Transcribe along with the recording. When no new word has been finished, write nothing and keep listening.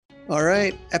All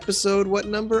right. Episode, what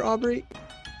number, Aubrey?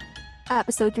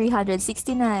 Episode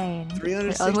 369. We're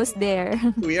 360. almost there.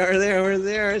 We are there. We're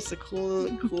there. It's a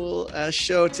cool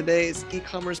show today. It's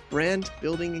e-commerce brand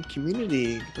building and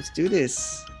community. Let's do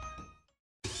this.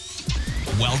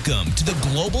 Welcome to the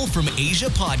Global from Asia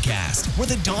podcast, where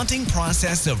the daunting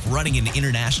process of running an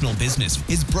international business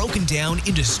is broken down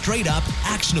into straight up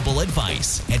actionable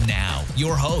advice. And now,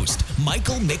 your host,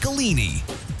 Michael Michelini.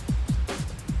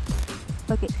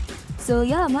 Okay. So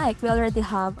yeah, Mike, we already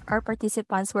have our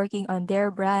participants working on their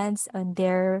brands, on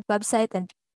their website and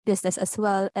business as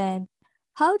well. And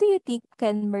how do you think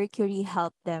can Mercury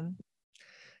help them?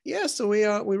 Yeah, so we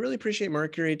really appreciate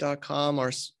Mercury.com,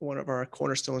 one of our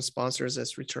cornerstone sponsors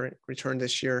that's returned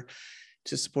this year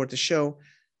to support the show.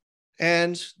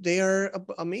 And they are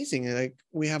amazing. Like,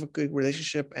 we have a good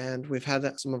relationship, and we've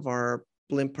had some of our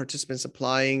Blimp participants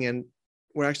applying, and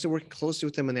we're actually working closely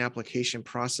with them in the application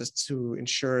process to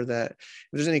ensure that if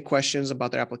there's any questions about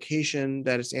their application,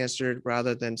 that it's answered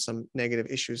rather than some negative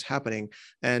issues happening.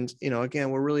 And, again,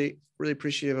 we're really, really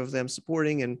appreciative of them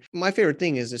supporting. And my favorite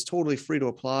thing is it's totally free to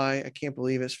apply. I can't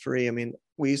believe it's free. I mean,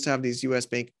 we used to have these US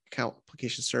bank account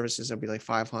application services that'd be like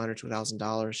 $500 to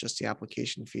 $1,000, just the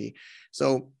application fee.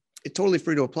 So it's totally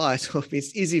free to apply. So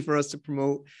it's easy for us to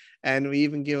promote. And we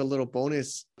even give a little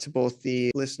bonus to both the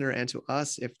listener and to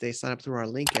us if they sign up through our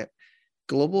link at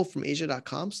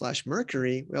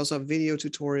globalfromasia.com/Mercury. We also have video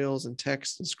tutorials and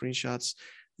text and screenshots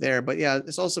there. But yeah,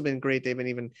 it's also been great. They've been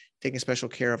even taking special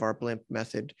care of our Blimp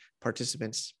method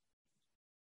participants.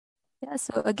 Yeah,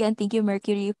 so again, thank you,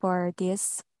 Mercury, for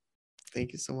this.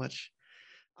 Thank you so much.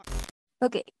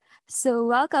 Okay. So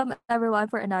welcome everyone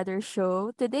for another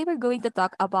show. Today we're going to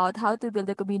talk about how to build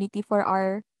a community for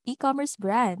our e-commerce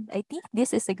brand. I think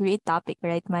this is a great topic,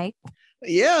 right, Mike?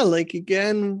 Yeah,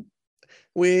 again,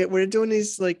 we're doing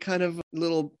these kind of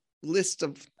little list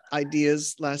of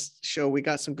ideas. Last show we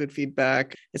got some good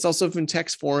feedback. It's also in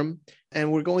text form, and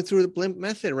we're going through the Blimp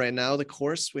method right now. The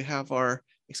course, we have our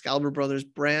Excalibur Brothers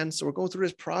brand, so we're going through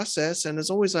this process. And as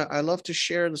always, I love to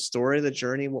share the story, the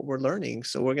journey, what we're learning.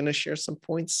 So we're going to share some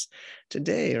points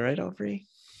today, right, Aubrey?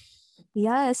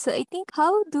 Yeah, so I think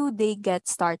how do they get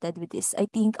started with this? I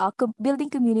think building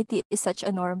community is such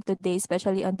a norm today,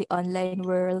 especially on the online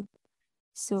world.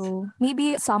 So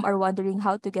maybe some are wondering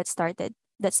how to get started.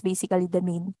 That's basically the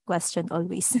main question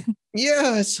always.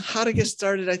 Yes, how to get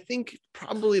started. I think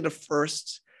probably the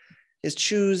first is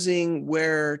choosing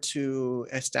where to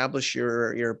establish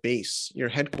your base, your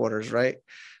headquarters, right?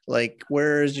 Like,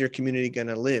 where is your community going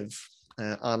to live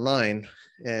online?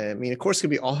 I mean, of course, it could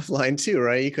be offline too,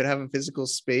 right? You could have a physical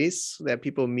space that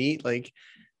people meet. It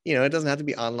doesn't have to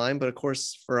be online, but of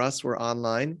course, for us, we're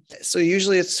online. So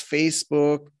usually it's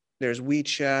Facebook. There's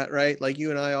WeChat, right? Like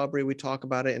you and I, Aubrey, we talk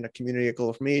about it in a community at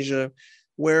Global from Asia.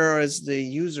 Where is the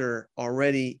user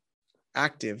already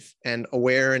active and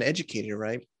aware and educated,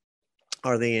 right?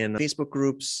 Are they in Facebook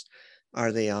groups?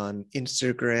 Are they on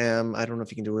Instagram? I don't know if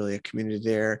you can do really a community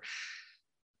there.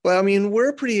 Well, I mean,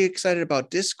 we're pretty excited about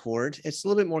Discord. It's a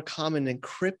little bit more common in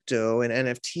crypto and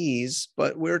NFTs,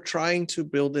 but we're trying to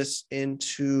build this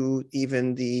into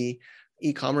even the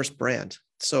e-commerce brand.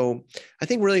 So I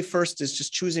think really first is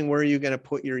just choosing where you're going to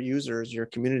put your users, your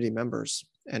community members,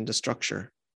 and the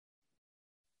structure.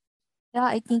 Yeah,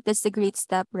 I think that's a great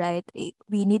step, right?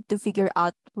 We need to figure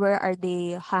out where are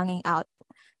they hanging out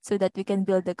so that we can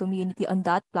build a community on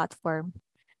that platform.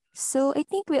 So I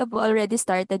think we have already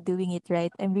started doing it, right?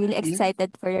 I'm really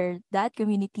excited for that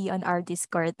community on our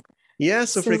Discord. Yeah,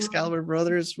 so for Excalibur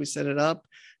Brothers, we set it up.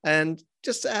 And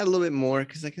just to add a little bit more,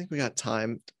 because I think we got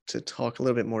time to talk a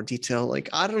little bit more detail.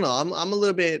 I don't know, I'm a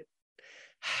little bit,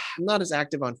 I'm not as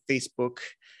active on Facebook.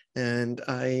 And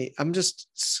I'm just,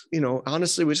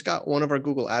 honestly, we just got one of our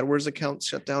Google AdWords accounts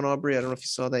shut down, Aubrey. I don't know if you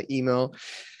saw that email.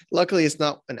 Luckily, it's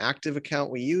not an active account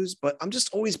we use, but I'm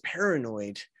just always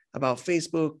paranoid about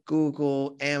Facebook,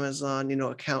 Google, Amazon,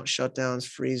 account shutdowns,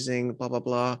 freezing, blah, blah,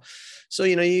 blah. So,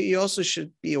 you also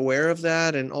should be aware of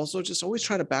that. And also just always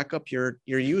try to back up your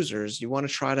users. You want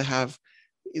to try to have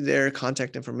their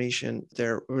contact information,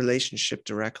 their relationship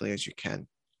directly as you can.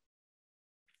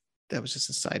 That was just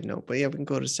a side note, but yeah, we can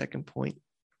go to the second point.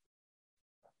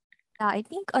 I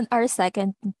think on our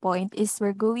second point is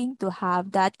we're going to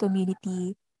have that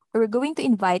community. We're going to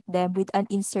invite them with an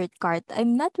insert cart.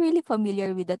 I'm not really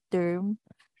familiar with that term,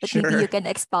 but Sure. maybe you can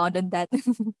expound on that.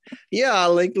 Yeah,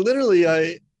 literally,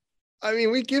 I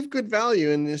mean, we give good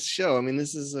value in this show. I mean,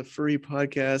 this is a free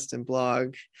podcast and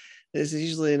blog. This is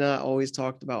usually not always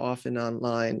talked about often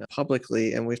online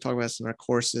publicly, and we've talked about this in our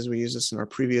courses. We use this in our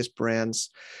previous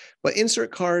brands. But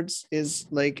insert cards is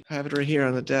I have it right here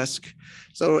on the desk.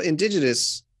 So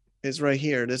Indigenous, is right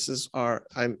here. This is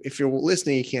if you're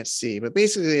listening, you can't see, but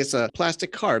basically it's a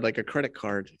plastic card, like a credit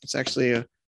card. It's actually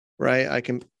right.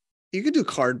 You could do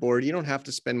cardboard. You don't have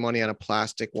to spend money on a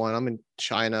plastic one. I'm in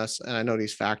China, and I know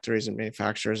these factories and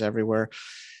manufacturers everywhere.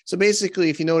 So basically,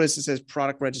 if you notice, it says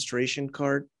product registration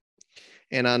card,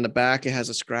 and on the back, it has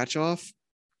a scratch off,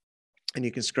 and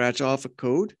you can scratch off a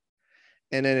code.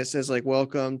 And then it says like,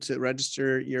 welcome to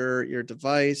register your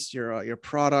device, your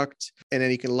product. And then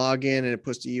you can log in and it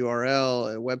puts the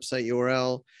URL, a website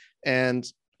URL. And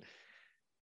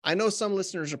I know some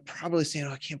listeners are probably saying,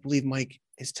 oh, I can't believe Mike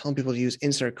is telling people to use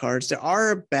insert cards. There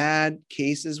are bad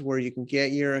cases where you can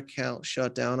get your account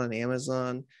shut down on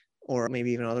Amazon or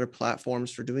maybe even other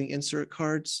platforms for doing insert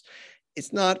cards.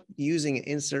 It's not using an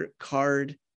insert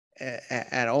card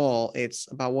at all. It's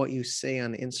about what you say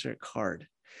on the insert card.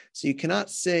 So you cannot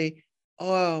say,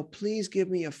 oh, please give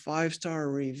me a 5-star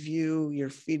review. Your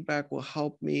feedback will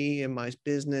help me in my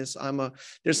business.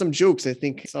 There's some jokes, I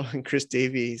think, I saw in Chris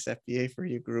Davies, FBA for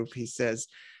You group. He says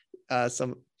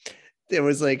there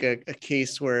was like a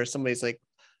case where somebody's like,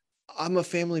 I'm a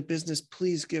family business.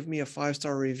 Please give me a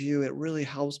 5-star review. It really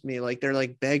helps me. Like they're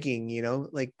like begging,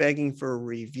 like begging for a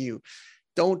review.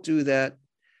 Don't do that.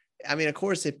 I mean, of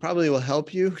course, it probably will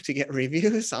help you to get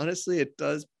reviews. Honestly, it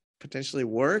does potentially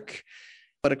work.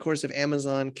 But of course, if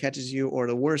Amazon catches you, or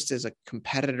the worst is a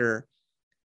competitor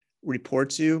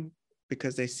reports you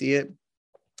because they see it,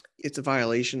 it's a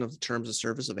violation of the terms of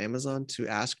service of Amazon to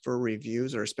ask for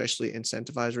reviews, or especially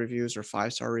incentivized reviews or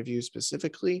 5-star reviews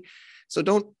specifically. So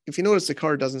if you notice the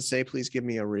card doesn't say, please give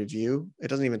me a review. It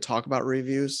doesn't even talk about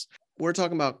reviews. We're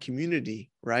talking about community,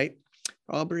 right,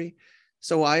 Aubrey?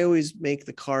 So I always make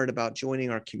the card about joining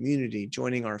our community,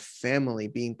 joining our family,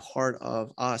 being part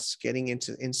of us, getting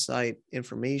into inside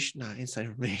information. Not inside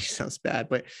information sounds bad,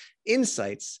 but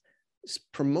insights,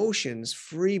 promotions,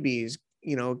 freebies,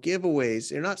 giveaways.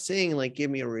 They're not saying like,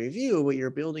 give me a review, but you're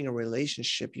building a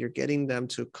relationship. You're getting them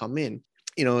to come in.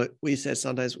 We said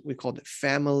sometimes we called it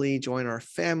family, join our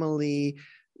family.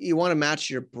 You want to match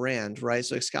your brand, right?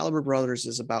 So Excalibur Brothers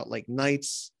is about like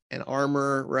knights and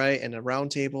armor, right? And a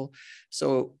round table.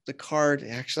 So the card,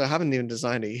 actually, I haven't even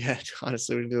designed it yet.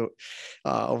 Honestly, we do it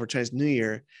over Chinese New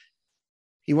Year.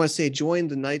 You want to say, join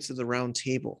the Knights of the Round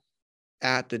Table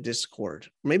at the Discord.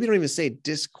 Maybe don't even say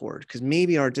Discord, because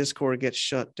maybe our Discord gets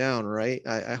shut down, right?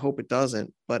 I hope it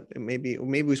doesn't, but maybe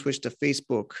we switch to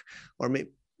Facebook, or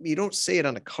maybe you don't say it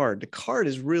on a card. The card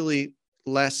is really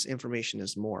less information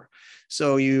is more.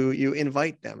 So you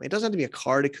invite them. It doesn't have to be a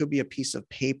card. It could be a piece of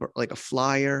paper, like a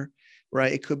flyer,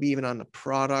 right? It could be even on the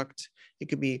product. It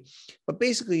could be, but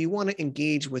basically you want to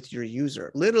engage with your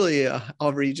user. Literally,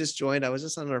 Oliver, you just joined. I was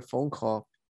just on our phone call.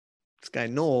 This guy,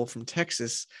 Noel from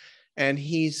Texas, and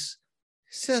it's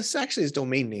actually his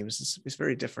domain names. It's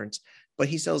very different, but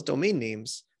he sells domain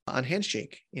names on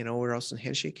Handshake. We're also in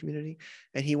Handshake community,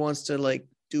 and he wants to like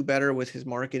do better with his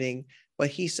marketing, but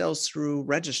he sells through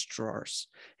registrars,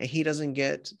 and he doesn't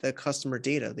get the customer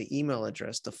data, the email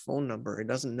address, the phone number. It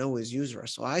doesn't know his user.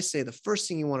 So I say the first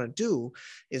thing you want to do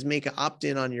is make an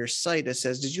opt-in on your site that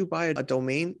says, did you buy a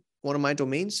domain, one of my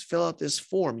domains? Fill out this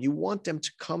form. You want them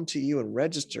to come to you and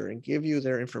register and give you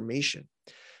their information.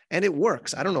 And it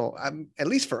works. I don't know, at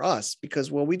least for us, because,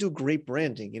 well, we do great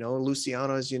branding.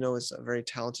 Luciano, as you know, is a very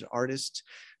talented artist.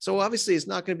 So obviously it's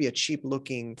not going to be a cheap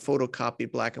looking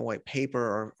photocopied black and white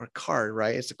paper or card,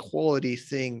 right? It's a quality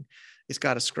thing. It's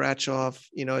got a scratch off,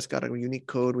 it's got a unique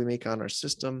code we make on our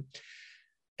system.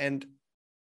 And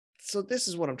so this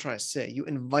is what I'm trying to say. You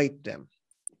invite them,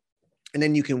 and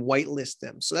then you can whitelist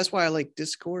them. So that's why I like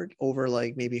Discord over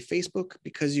like maybe Facebook,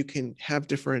 because you can have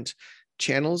different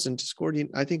channels in Discord.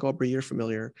 I think, Aubrey, you're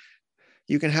familiar.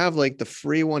 You can have like the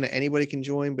free one that anybody can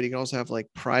join, but you can also have like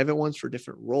private ones for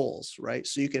different roles, right?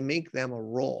 So you can make them a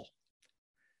role,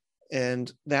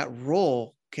 and that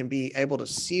role can be able to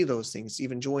see those things,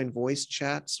 even join voice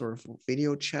chats or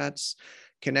video chats,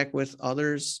 connect with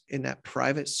others in that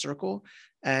private circle.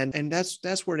 And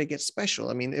that's where they get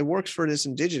special. I mean, it works for this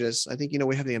Indigenous. I think,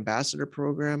 we have the ambassador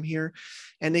program here,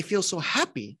 and they feel so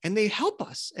happy, and they help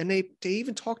us, and they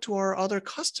even talk to our other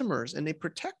customers, and they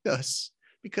protect us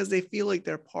because they feel like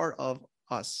they're part of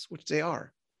us, which they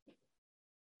are.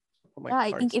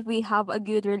 I think if we have a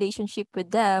good relationship with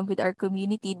them, with our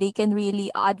community, they can really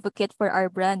advocate for our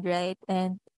brand, right?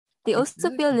 And they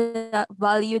also feel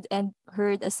valued and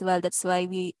heard as well. That's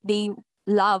why they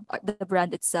love the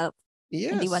brand itself.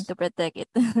 Yes. And they want to protect it.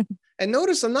 And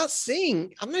notice, I'm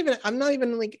not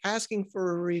even like asking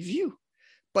for a review,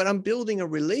 but I'm building a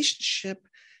relationship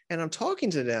and I'm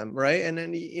talking to them, right? And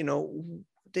then,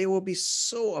 they will be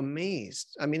so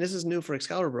amazed. I mean, this is new for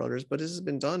Excalibur Brothers, but this has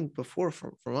been done before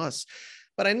from us.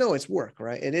 But I know it's work,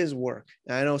 right? It is work.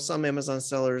 And I know some Amazon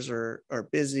sellers are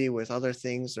busy with other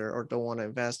things, or don't want to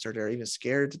invest, or they're even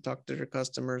scared to talk to their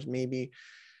customers, maybe.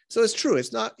 So it's true.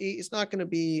 It's not going to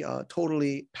be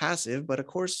totally passive, but of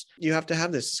course you have to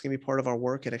have this. It's going to be part of our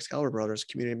work at Excalibur Brothers,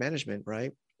 community management,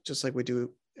 right? Just like we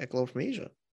do at Global from Asia.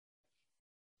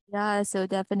 Yeah, so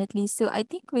definitely. So I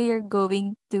think we're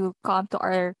going to come to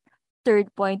our third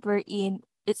point wherein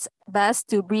it's best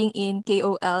to bring in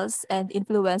KOLs and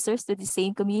influencers to the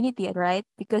same community, right?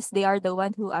 Because they are the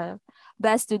one who are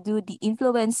best to do the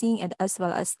influencing and as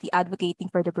well as the advocating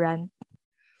for the brand.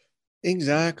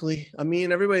 Exactly. I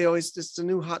mean, everybody always, it's a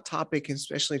new hot topic, and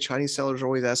especially Chinese sellers are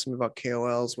always asking me about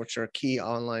KOLs, which are key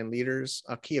online leaders,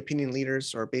 key opinion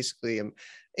leaders, or basically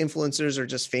influencers, or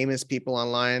just famous people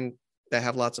online that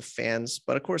have lots of fans.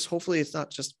 But of course, hopefully it's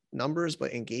not just numbers,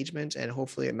 but engagement, and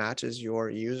hopefully it matches your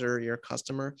user, your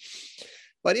customer.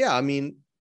 But yeah, I mean,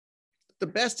 the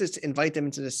best is to invite them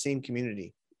into the same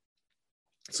community.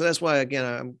 So that's why,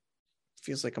 again,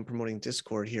 feels like I'm promoting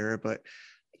Discord here, but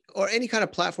or any kind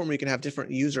of platform where you can have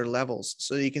different user levels.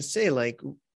 So you can say, like,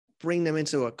 bring them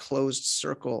into a closed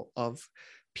circle of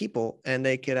people, and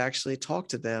they could actually talk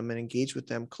to them and engage with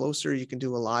them closer. You can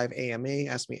do a live AMA,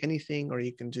 ask me anything, or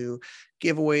you can do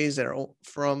giveaways that are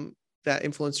from that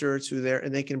influencer to their,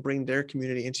 and they can bring their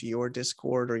community into your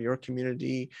Discord or your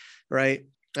community, right?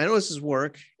 I know this is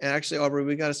work. And actually, Aubrey,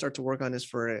 we got to start to work on this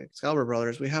for Excalibur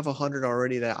Brothers. We have 100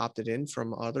 already that opted in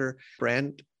from other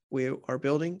brand we are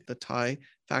building, the Thai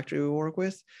factory we work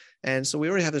with. And so we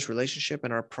already have this relationship,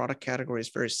 and our product category is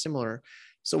very similar.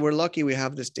 So we're lucky we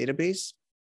have this database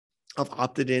of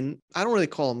opted in. I don't really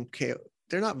call them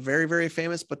they're not very, very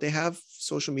famous, but they have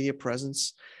social media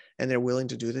presence and they're willing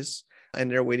to do this, and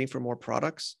they're waiting for more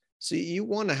products. So you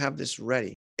want to have this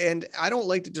ready. And I don't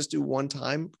like to just do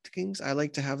one-time things. I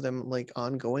like to have them like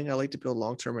ongoing. I like to build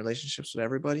long-term relationships with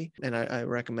everybody. And I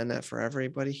recommend that for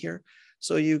everybody here.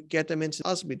 So you get them into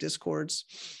possibly Discords,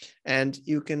 and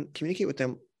you can communicate with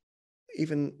them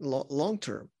even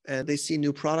long-term. And they see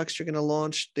new products you're going to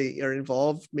launch. They are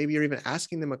involved. Maybe you're even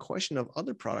asking them a question of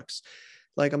other products.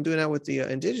 Like I'm doing that with the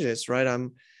Indigenous, right?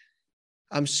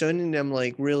 I'm showing them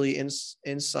like really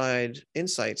inside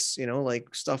insights,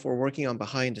 like stuff we're working on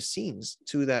behind the scenes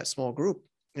to that small group.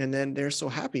 And then they're so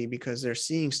happy because they're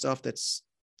seeing stuff that's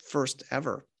first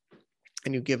ever,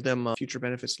 and you give them future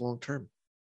benefits long-term.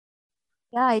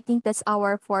 Yeah, I think that's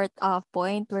our fourth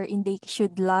point wherein they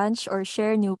should launch or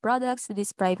share new products to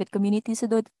this private community so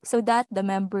that the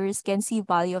members can see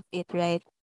value of it, right?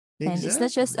 And it's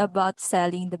not just Exactly. about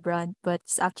selling the brand, but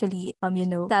it's actually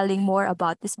telling more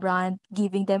about this brand,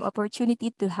 giving them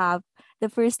opportunity to have the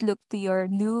first look to your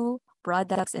new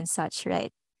products and such,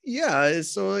 right? Yeah.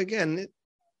 So again,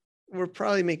 we're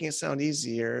probably making it sound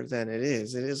easier than it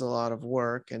is. It is a lot of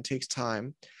work and takes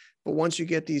time. But once you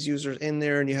get these users in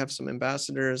there and you have some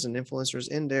ambassadors and influencers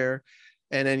in there,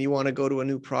 and then you want to go to a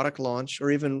new product launch, or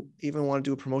even want to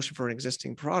do a promotion for an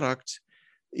existing product,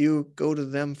 you go to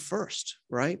them first,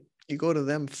 right? You go to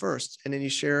them first, and then you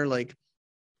share, like,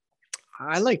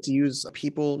 I like to use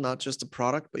people, not just a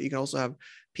product, but you can also have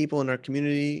people in our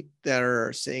community that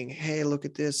are saying, hey, look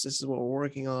at this. This is what we're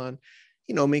working on.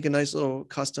 Make a nice little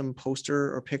custom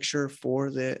poster or picture for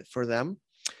them,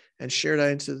 and share that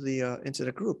into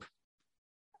the group.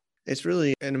 It's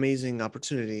really an amazing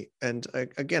opportunity. And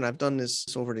again, I've done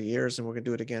this over the years, and we're going to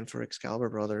do it again for Excalibur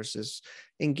Brothers, is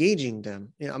engaging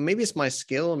them. Maybe it's my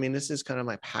skill. I mean, this is kind of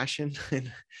my passion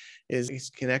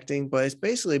is connecting, but it's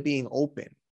basically being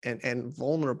open and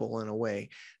vulnerable in a way,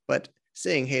 but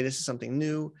saying, hey, this is something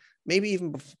new. Maybe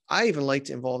even I even like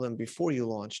to involve them before you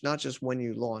launch, not just when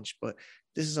you launch, but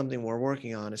this is something we're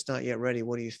working on. It's not yet ready.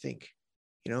 What do you think?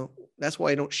 That's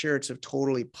why I don't share it to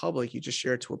totally public. You just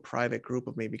share it to a private group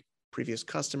of maybe previous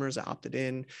customers that opted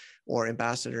in, or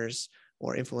ambassadors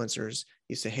or influencers.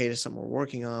 You say, hey, this is something we're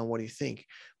working on. What do you think?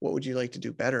 What would you like to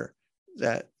do better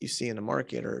that you see in the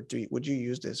market? Or would you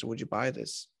use this, or would you buy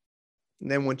this?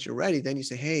 And then once you're ready, then you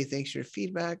say, hey, thanks for your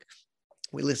feedback.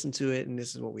 We listened to it, and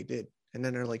this is what we did. And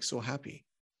then they're like so happy.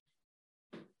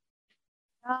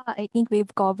 I think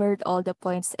we've covered all the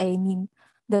points. I mean,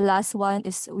 the last one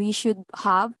is we should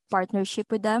have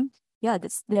partnership with them. Yeah,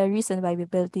 that's the reason why we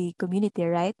built the community,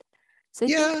 right? So I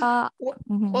think Yeah.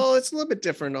 mhm. Well, it's a little bit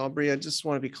different, Aubrey. I just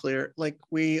want to be clear. Like,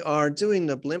 we are doing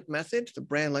the BLIMP method, the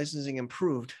brand licensing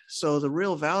improved. So the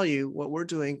real value, what we're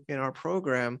doing in our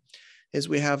program, is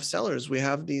we have sellers. We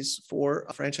have these 4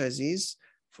 franchisees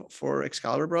for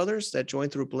Excalibur Brothers that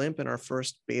joined through BLIMP in our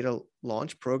first beta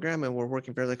launch program. And we're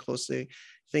working very closely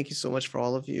Thank you so much for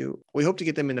all of you. We hope to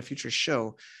get them in a future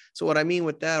show. So what I mean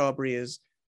with that, Aubrey, is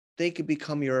they could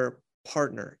become your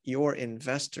partner, your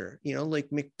investor.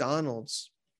 Like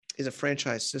McDonald's is a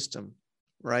franchise system,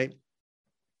 right?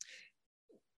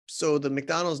 So the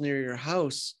McDonald's near your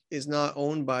house is not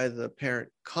owned by the parent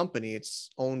company. It's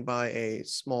owned by a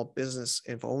small business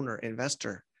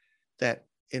investor that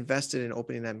invested in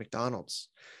opening that McDonald's.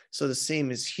 So the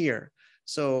same is here.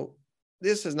 So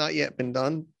this has not yet been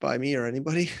done by me or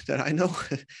anybody that I know,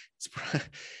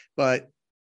 but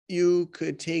you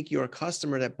could take your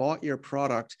customer that bought your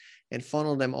product and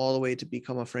funnel them all the way to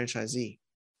become a franchisee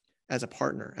as a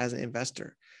partner, as an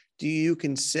investor. You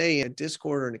can say in a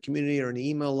Discord or in a community or an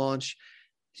email launch,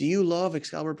 do you love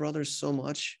Excalibur Brothers so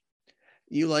much?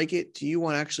 You like it? Do you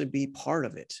want to actually be part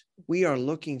of it? We are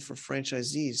looking for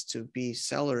franchisees to be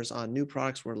sellers on new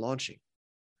products we're launching.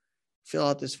 Fill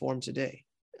out this form today.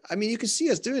 I mean, you can see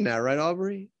us doing that, right,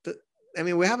 Aubrey?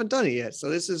 We haven't done it yet. So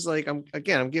this is like, I'm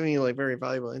giving you like very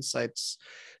valuable insights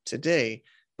today.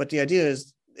 But the idea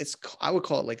is, I would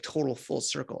call it like total full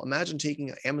circle. Imagine taking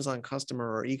an Amazon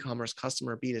customer or e-commerce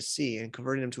customer B2C and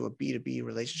converting them to a B2B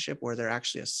relationship where they're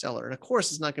actually a seller. And of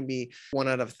course, it's not going to be 1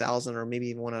 out of 1,000 or maybe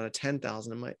even 1 out of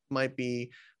 10,000. It might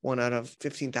be 1 out of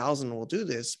 15,000 will do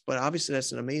this. But obviously,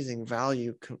 that's an amazing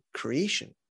value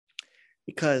creation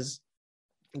because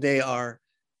they are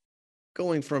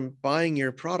going from buying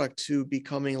your product to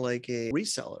becoming like a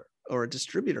reseller or a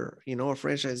distributor, a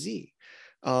franchisee.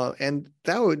 And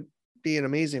that would be an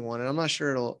amazing one. And I'm not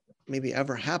sure it'll maybe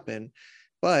ever happen,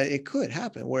 but it could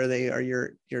happen where they are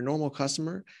your normal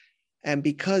customer. And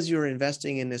because you're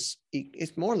investing in this,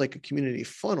 it's more like a community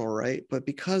funnel, right? But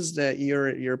because that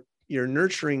you're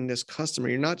nurturing this customer,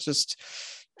 you're not just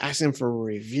asking for a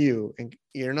review and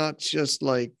you're not just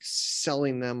like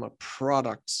selling them a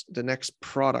product, the next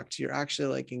product. You're actually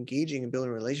like engaging and building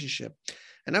a relationship.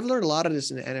 And I've learned a lot of this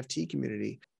in the NFT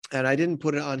community, and I didn't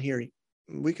put it on here.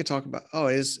 We could talk about,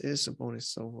 it is a bonus,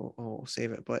 so we'll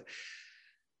save it. But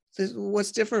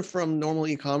what's different from normal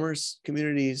e-commerce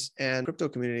communities and crypto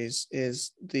communities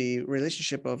is the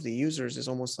relationship of the users is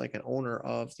almost like an owner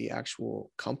of the actual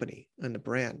company and the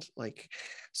brand.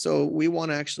 So we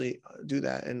want to actually do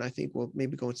that. And I think we'll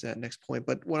maybe go into that next point.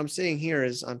 But what I'm saying here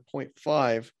is on point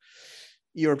 5,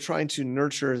 you're trying to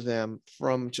nurture them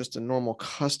from just a normal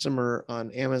customer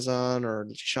on Amazon or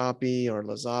Shopee or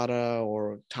Lazada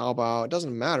or Taobao. It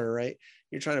doesn't matter, right?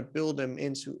 You're trying to build them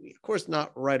into, of course,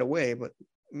 not right away, but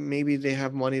maybe they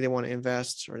have money they want to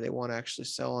invest, or they want to actually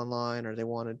sell online, or they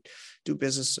want to do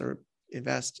business or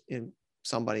invest in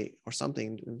somebody or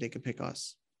something. They can pick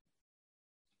us.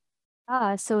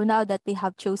 So now that they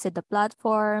have chosen the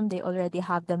platform, they already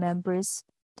have the members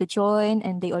to join,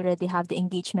 and they already have the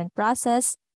engagement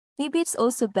process, maybe it's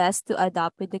also best to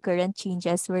adapt with the current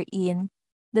changes we're in.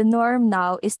 The norm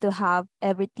now is to have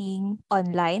everything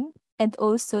online and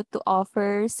also to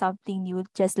offer something new,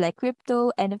 just like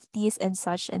crypto, NFTs, and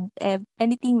such, and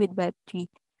anything with Web3.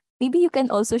 Maybe you can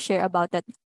also share about that,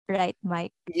 right,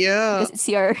 Mike? Yeah. Because it's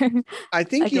your... I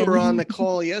think you were on the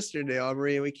call yesterday,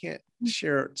 Aubrey. We can't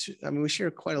share, we share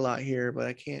quite a lot here, but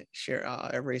I can't share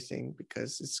everything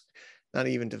because it's not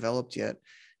even developed yet.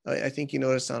 I think you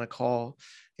noticed on a call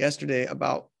yesterday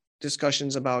about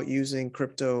discussions about using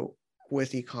crypto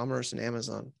with e-commerce and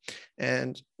Amazon.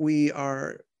 And we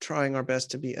are trying our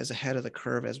best to be as ahead of the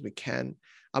curve as we can.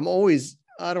 I don't want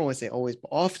to say always, but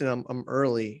often I'm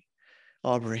early,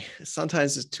 Aubrey.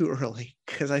 Sometimes it's too early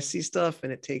because I see stuff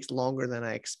and it takes longer than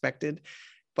I expected.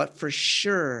 But for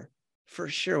sure,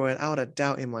 without a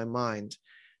doubt in my mind,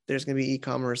 there's going to be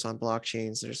e-commerce on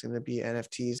blockchains. There's going to be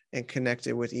NFTs and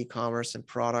connected with e-commerce and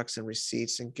products and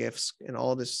receipts and gifts and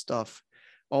all this stuff.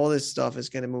 All this stuff is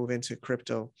going to move into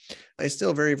crypto. It's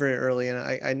still very, very early. And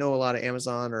I know a lot of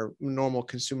Amazon or normal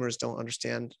consumers don't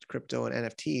understand crypto and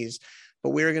NFTs,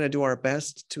 but we're going to do our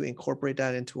best to incorporate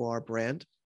that into our brand.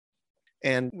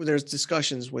 And there's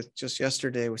discussions with just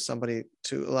yesterday with somebody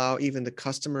to allow even the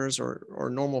customers or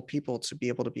normal people to be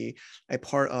able to be a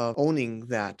part of owning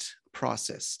that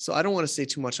process. So I don't want to say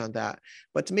too much on that,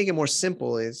 but to make it more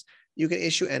simple is you can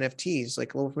issue NFTs,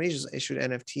 like Global From Asia has issued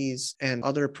NFTs, and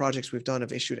other projects we've done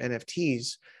have issued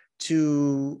NFTs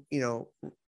to,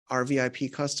 our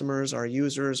VIP customers, our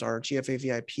users, our GFA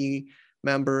VIP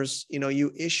members.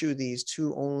 You issue these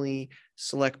to only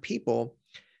select people,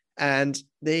 and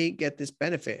they get this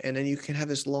benefit. And then you can have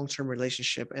this long-term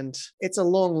relationship. And it's a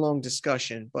long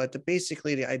discussion, but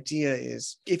basically the idea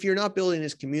is if you're not building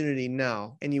this community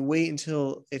now and you wait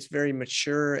until it's very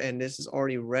mature and this is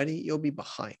already ready, you'll be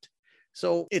behind.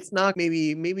 So it's not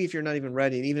maybe if you're not even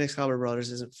ready, and even Excalibur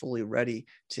Brothers isn't fully ready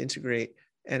to integrate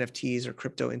NFTs or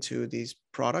crypto into these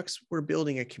products, we're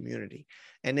building a community.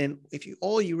 And then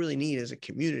all you really need is a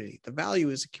community. The value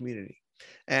is a community.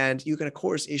 And you can, of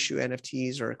course, issue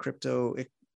NFTs or crypto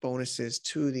bonuses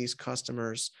to these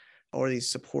customers or these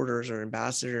supporters or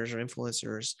ambassadors or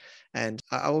influencers. And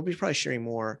I will be probably sharing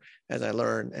more as I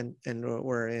learn. And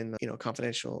we're in,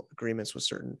 confidential agreements with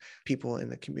certain people in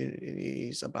the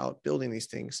communities about building these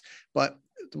things. But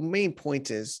the main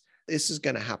point is, this is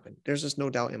going to happen. There's just no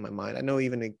doubt in my mind. I know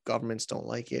even the governments don't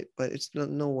like it, but it's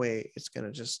no way it's going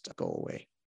to just go away.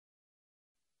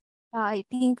 I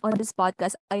think on this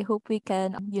podcast, I hope we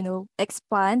can,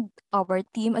 expand our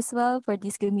team as well for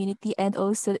this community and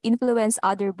also influence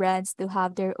other brands to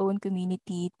have their own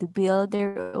community, to build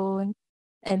their own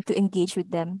and to engage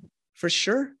with them. For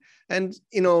sure. And,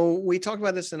 we talked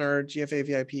about this in our GFA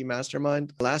VIP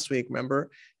mastermind last week,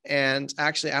 remember? And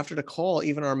actually after the call,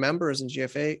 even our members in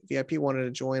GFA VIP wanted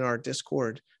to join our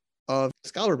Discord of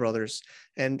Excalibur Brothers.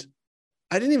 And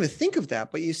I didn't even think of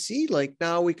that, but you see, like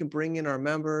now we can bring in our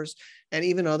members and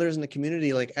even others in the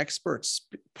community, like experts,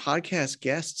 podcast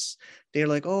guests. They're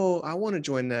like, oh, I want to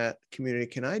join that community.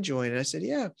 Can I join? And I said,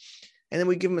 yeah. And then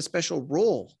we give them a special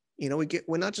role.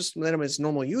 We're not just let them as a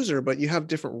normal user, but you have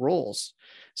different roles.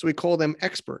 So we call them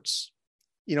experts,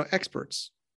 experts.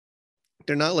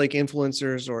 They're not like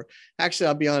influencers or actually,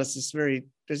 I'll be honest,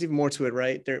 there's even more to it,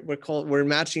 right? We're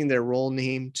matching their role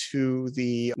name to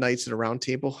the Knights of the Round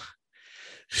Table.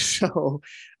 So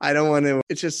I don't want to,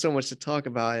 it's just so much to talk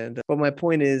about. But my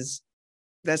point is,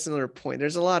 that's another point.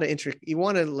 There's a lot of interest. You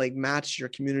want to like match your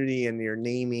community and your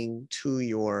naming to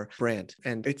your brand.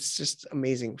 And it's just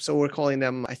amazing. So we're calling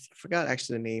them, I forgot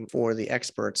actually the name for the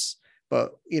experts,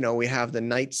 but we have the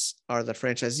Knights are the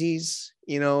franchisees,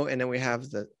 and then we have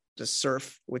the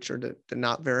serf, which are the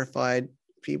not verified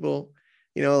people,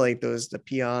 like the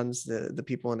peons, the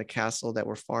people in the castle that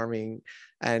were farming.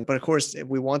 But of course, if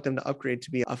we want them to upgrade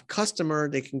to be a customer,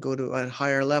 they can go to a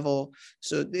higher level.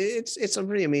 So it's some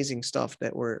pretty amazing stuff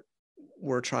that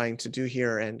we're trying to do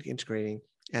here and integrating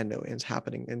and it's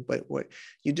happening. But what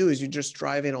you do is you just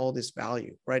drive in all this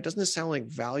value, right? Doesn't it sound like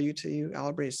value to you,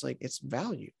 Albert? It's like, it's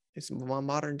value. It's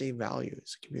modern day value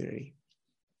as a community.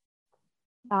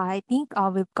 I think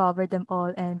we've covered them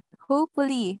all, and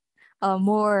hopefully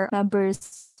more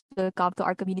members will come to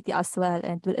our community as well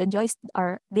and will enjoy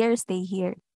their stay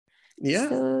here. Yeah.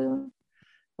 So,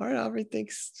 all right, Aubrey,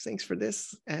 thanks for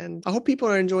this. And I hope people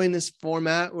are enjoying this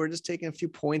format. We're just taking a few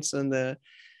points we're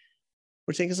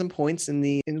taking some points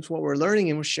in what we're learning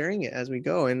and we're sharing it as we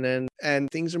go. And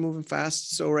things are moving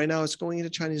fast. So right now it's going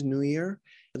into Chinese New Year.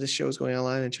 This show is going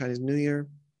online in Chinese New Year.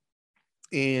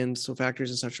 And so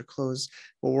factories and such are closed.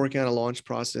 We're working on a launch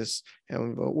process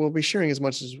and we'll be sharing as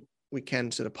much as we can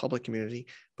to the public community.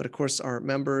 But of course, our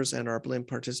members and our Blim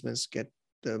participants get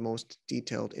the most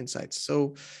detailed insights.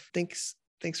 So thanks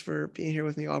for being here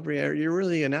with me, Aubrey. You're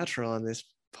really a natural on this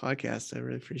podcast. I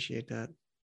really appreciate that.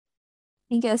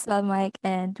 Thank you as well, Mike.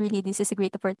 And really, this is a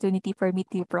great opportunity for me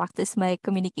to practice my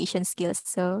communication skills.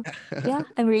 So yeah,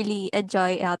 I'm really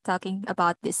enjoy talking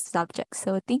about this subject.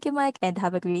 So thank you, Mike, and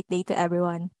have a great day to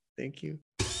everyone. Thank you.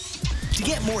 To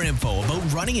get more info about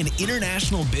running an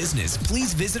international business,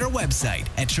 please visit our website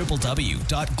at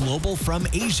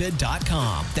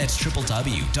www.globalfromasia.com. That's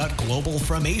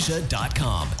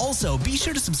www.globalfromasia.com. Also, be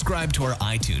sure to subscribe to our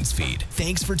iTunes feed.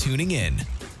 Thanks for tuning in.